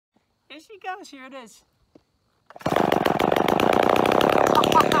Here she goes. Here it is.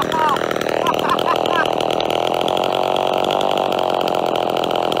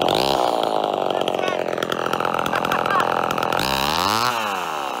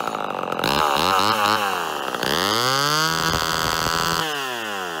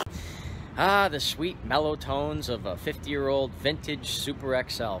 Ah, the sweet mellow tones of a 50-year-old vintage Super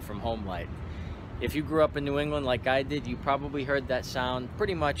XL from Homelite. If you grew up in New England like I did, you probably heard that sound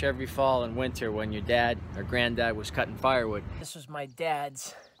pretty much every fall and winter when your dad or granddad was cutting firewood. This was my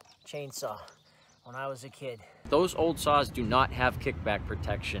dad's chainsaw when I was a kid. Those old saws do not have kickback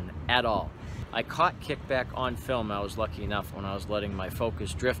protection at all. I caught kickback on film. I was lucky enough when I was letting my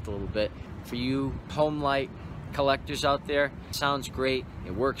focus drift a little bit. For you Homelite collectors out there, it sounds great,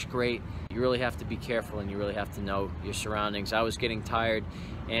 it works great. You really have to be careful and you really have to know your surroundings. I was getting tired,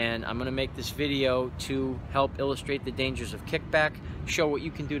 and I'm gonna make this video to help illustrate the dangers of kickback, show what you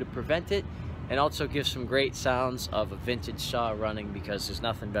can do to prevent it, and also give some great sounds of a vintage saw running, because there's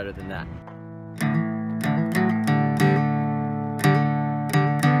nothing better than that.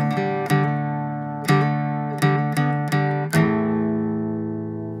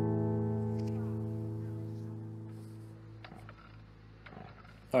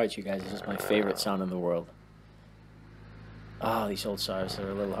 Alright you guys, this is my favorite sound in the world. Oh, these old saws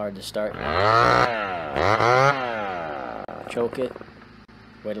are a little hard to start. Choke it.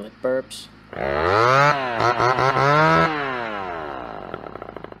 Wait till it burps.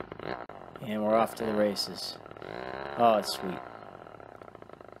 And we're off to the races. Oh, it's sweet.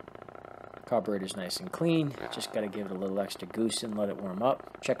 Carburetor's nice and clean. Just gotta give it a little extra goose and let it warm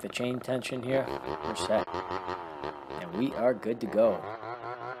up. Check the chain tension here. We're set. And we are good to go.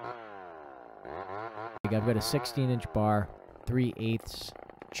 I've got a 16-inch bar, 3/8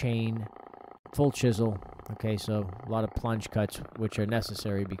 chain, full chisel. Okay, so a lot of plunge cuts, which are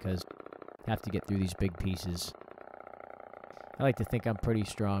necessary because I have to get through these big pieces. I like to think I'm pretty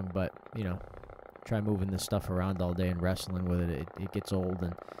strong, but, you know, try moving this stuff around all day and wrestling with it, it gets old.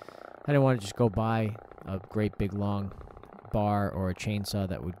 And I didn't want to just go buy a great big long bar or a chainsaw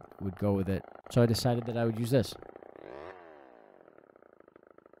that would go with it. So I decided that I would use this.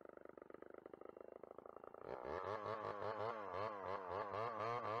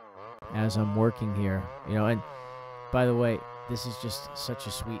 As I'm working here, you know, and by the way, this is just such a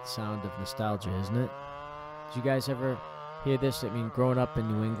sweet sound of nostalgia, isn't it? Did you guys ever hear this? I mean, growing up in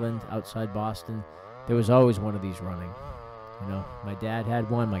New England, outside Boston, there was always one of these running. You know, my dad had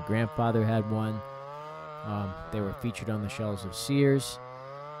one, my grandfather had one. They were featured on the shelves of Sears.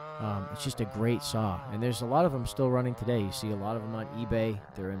 It's just a great saw, and there's a lot of them still running today. You see a lot of them on eBay.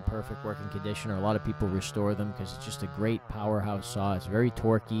 They're in perfect working condition, or a lot of people restore them because it's just a great powerhouse saw. It's very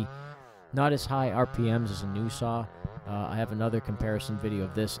torquey. Not as high RPMs as a new saw. I have another comparison video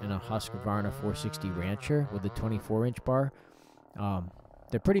of this in a Husqvarna 460 Rancher with a 24-inch bar.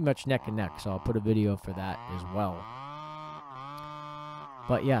 They're pretty much neck and neck, so I'll put a video for that as well.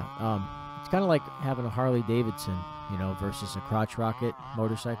 But yeah, it's kind of like having a Harley Davidson, you know, versus a crotch rocket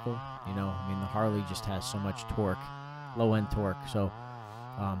motorcycle. You know, I mean, the Harley just has so much torque, low-end torque. So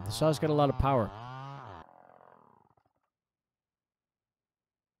the saw's got a lot of power.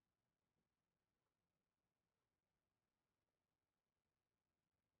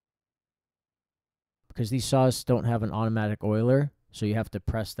 Because these saws don't have an automatic oiler, so you have to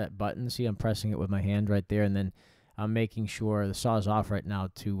press that button. See, I'm pressing it with my hand right there, and then I'm making sure the saw's off right now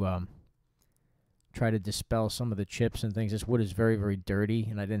to try to dispel some of the chips and things. This wood is very, very dirty,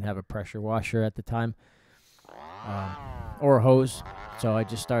 and I didn't have a pressure washer at the time or a hose, so I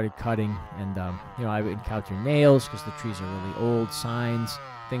just started cutting, and you know, I would encounter nails because the trees are really old, signs,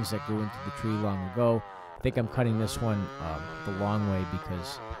 things that grew into the tree long ago. I think I'm cutting this one the long way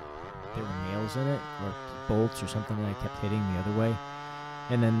because there were nails in it, or bolts or something that I kept hitting the other way.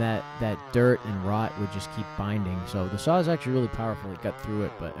 And then that dirt and rot would just keep binding. So the saw is actually really powerful. It got through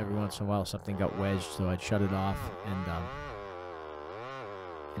it, but every once in a while something got wedged, so I'd shut it off and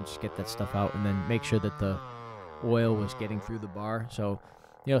just get that stuff out, and then make sure that the oil was getting through the bar. So,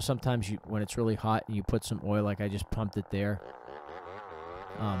 you know, sometimes when it's really hot and you put some oil, like I just pumped it there,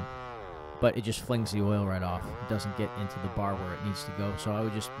 but it just flings the oil right off. It doesn't get into the bar where it needs to go. So I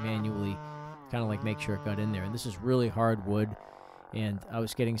would just manually kind of like make sure it got in there. And this is really hard wood, and I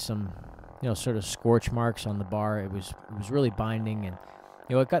was getting some, you know, sort of scorch marks on the bar. It was really binding, and,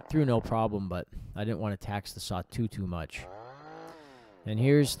 you know, it got through no problem, but I didn't want to tax the saw too much. And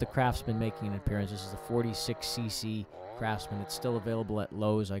here's the Craftsman making an appearance. This is the 46cc Craftsman. It's still available at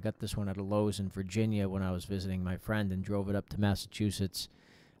Lowe's. I got this one at a Lowe's in Virginia when I was visiting my friend and drove it up to Massachusetts.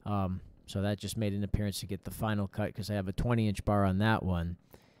 So that just made an appearance to get the final cut because I have a 20-inch bar on that one.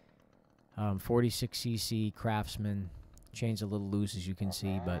 46cc Craftsman. Chain's a little loose, as you can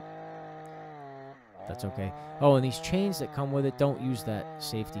see, but that's okay. Oh, and these chains that come with it, don't use that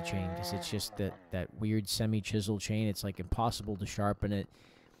safety chain, because it's just that weird semi-chisel chain. It's like impossible to sharpen it.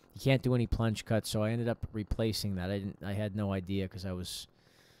 You can't do any plunge cuts, so I ended up replacing that. I had no idea, because I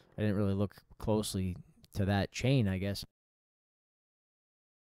didn't really look closely to that chain, I guess.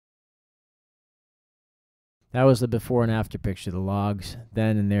 That was the before and after picture, the logs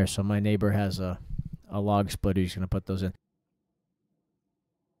then and there. So my neighbor has a log splitter. He's going to put those in.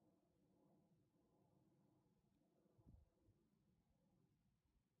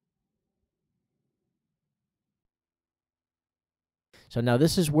 So now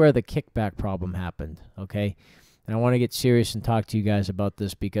this is where the kickback problem happened, okay? And I want to get serious and talk to you guys about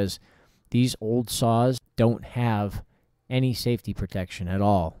this, because these old saws don't have any safety protection at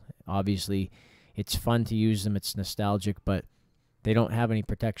all. Obviously, it's fun to use them. It's nostalgic, but they don't have any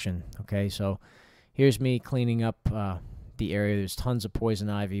protection, okay? So here's me cleaning up the area. There's tons of poison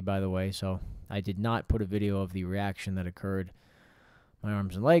ivy, by the way, so I did not put a video of the reaction that occurred. My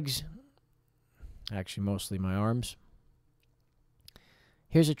arms and legs, actually mostly my arms.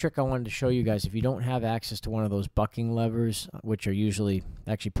 Here's a trick I wanted to show you guys. If you don't have access to one of those bucking levers, which are usually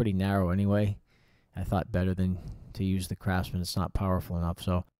actually pretty narrow anyway, I thought better than to use the Craftsman. It's not powerful enough.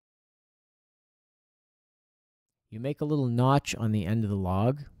 So you make a little notch on the end of the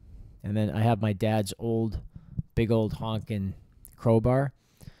log, and then I have my dad's big old honkin' crowbar.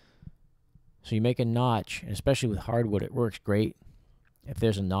 So you make a notch, especially with hardwood, it works great. If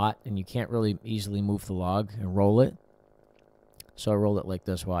there's a knot and you can't really easily move the log and roll it. So I roll it like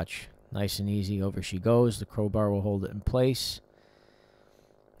this, watch. Nice and easy, over she goes. The crowbar will hold it in place.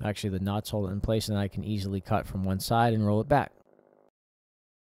 Actually, the knots hold it in place, and I can easily cut from one side and roll it back.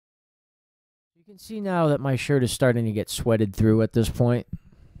 You can see now that my shirt is starting to get sweated through at this point.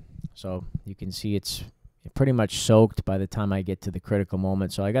 So you can see it's pretty much soaked by the time I get to the critical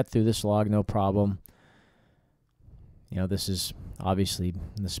moment. So I got through this log, no problem. You know, this is obviously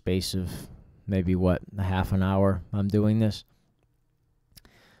in the space of maybe, what, a half an hour I'm doing this.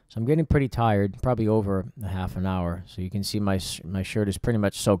 So I'm getting pretty tired, probably over a half an hour. So you can see my shirt is pretty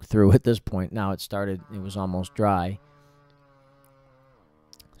much soaked through at this point. Now it was almost dry.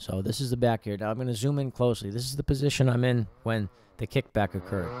 So this is the back here. Now I'm going to zoom in closely. This is the position I'm in when the kickback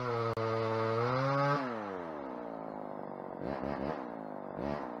occurred.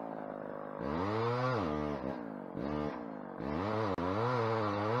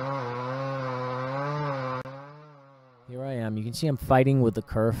 Here I am. You can see I'm fighting with the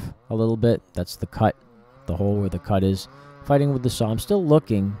kerf a little bit. That's the cut, the hole where the cut is. Fighting with the saw. I'm still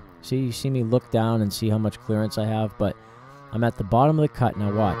looking. See, you see me look down and see how much clearance I have, but I'm at the bottom of the cut.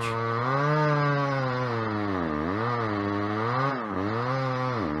 Now watch.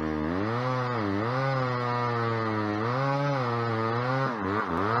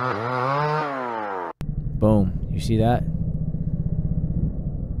 Boom. You see that?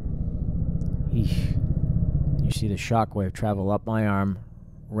 Eesh. You see the shockwave travel up my arm,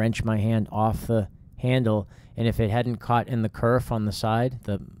 wrench my hand off the handle, and if it hadn't caught in the kerf on the side,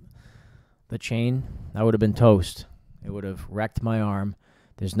 the chain, I would have been toast. It would have wrecked my arm.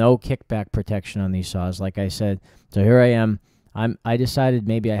 There's no kickback protection on these saws, like I said. So here I am. I decided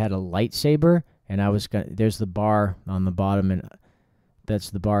maybe I had a lightsaber, and there's the bar on the bottom, and that's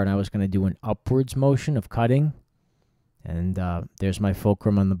the bar, and I was going to do an upwards motion of cutting. And there's my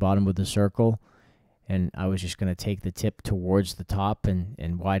fulcrum on the bottom with the circle. And I was just going to take the tip towards the top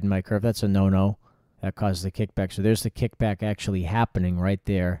and widen my curve. That's a no-no. That causes the kickback. So there's the kickback actually happening right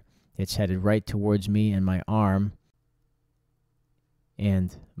there. It's headed right towards me and my arm.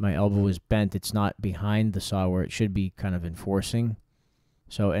 And my elbow is bent. It's not behind the saw where it should be kind of enforcing.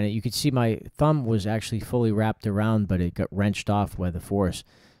 So, and you could see my thumb was actually fully wrapped around, but it got wrenched off by the force.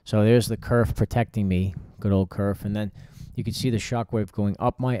 So there's the kerf protecting me. Good old kerf. And then you can see the shockwave going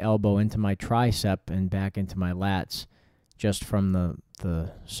up my elbow into my tricep and back into my lats, just from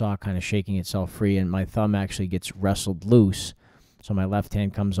the saw kind of shaking itself free, and my thumb actually gets wrestled loose. So my left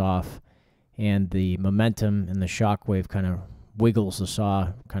hand comes off, and the momentum and the shockwave kind of wiggles the saw,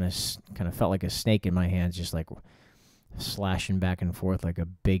 kind of felt like a snake in my hands, just like slashing back and forth like a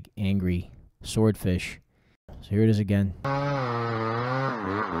big angry swordfish. So here it is again.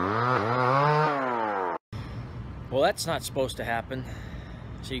 Well, that's not supposed to happen.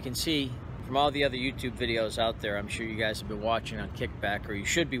 So you can see from all the other YouTube videos out there, I'm sure you guys have been watching on kickback, or you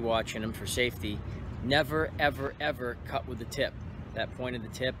should be watching them for safety. Never, ever, ever cut with the tip. That point of the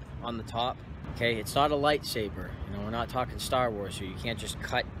tip on the top, okay? It's not a lightsaber. You know, we're not talking Star Wars here. You can't just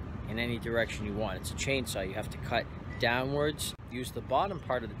cut in any direction you want. It's a chainsaw. You have to cut downwards use the bottom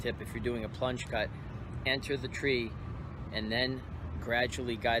part of the tip if you're doing a plunge cut, enter the tree, and then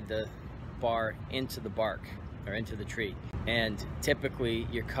gradually guide the bar into the bark or into the tree. And typically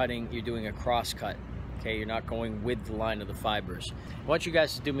you're doing a cross cut. Okay, you're not going with the line of the fibers. I want you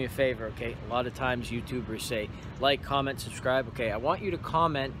guys to do me a favor, okay? A lot of times YouTubers say, like, comment, subscribe. Okay, I want you to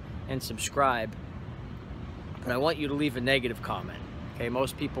comment and subscribe, but I want you to leave a negative comment. Okay,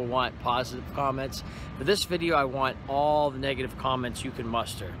 most people want positive comments. For this video, I want all the negative comments you can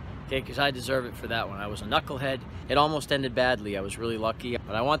muster. Okay, because I deserve it for that one. I was a knucklehead. It almost ended badly. I was really lucky.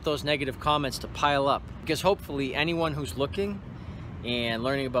 But I want those negative comments to pile up, because hopefully anyone who's looking and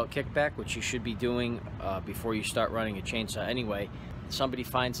learning about kickback, which you should be doing before you start running a chainsaw anyway, somebody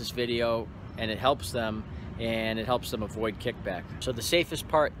finds this video and it helps them, and it helps them avoid kickback. So the safest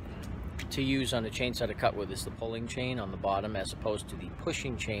part to use on a chainsaw to cut with is the pulling chain on the bottom as opposed to the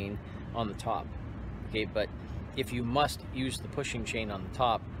pushing chain on the top. Okay, but if you must use the pushing chain on the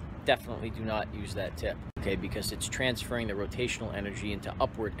top, definitely do not use that tip, okay, because it's transferring the rotational energy into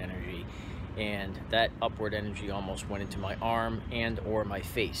upward energy, and that upward energy almost went into my arm and or my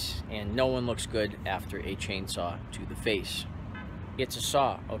face, and no one looks good after a chainsaw to the face. It's a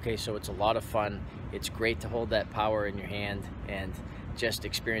saw, okay, so it's a lot of fun. It's great to hold that power in your hand and just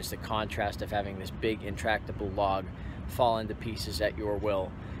experience the contrast of having this big intractable log fall into pieces at your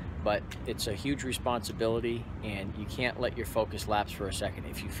will. But it's a huge responsibility, and you can't let your focus lapse for a second.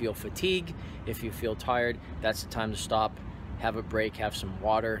 If you feel fatigue, if you feel tired, that's the time to stop, have a break, have some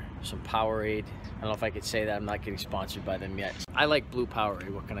water, some Powerade. I don't know if I could say that. I'm not getting sponsored by them yet. I like blue Powerade,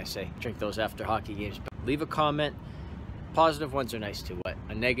 what can I say? Drink those after hockey games. Leave a comment. Positive ones are nice too. But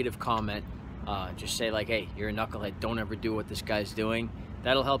a negative comment, just say like, hey, you're a knucklehead, don't ever do what this guy's doing.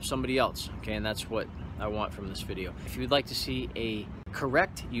 That'll help somebody else, okay? And that's what I want from this video. If you'd like to see a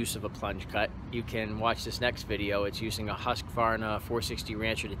correct use of a plunge cut, you can watch this next video. It's using a Husqvarna 460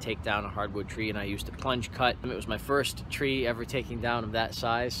 Rancher to take down a hardwood tree, and I used a plunge cut. It was my first tree ever taking down of that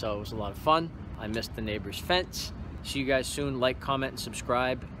size, so it was a lot of fun. I missed the neighbor's fence. See you guys soon. Like, comment, and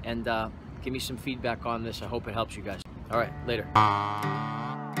subscribe, and give me some feedback on this. I hope it helps you guys. All right, later.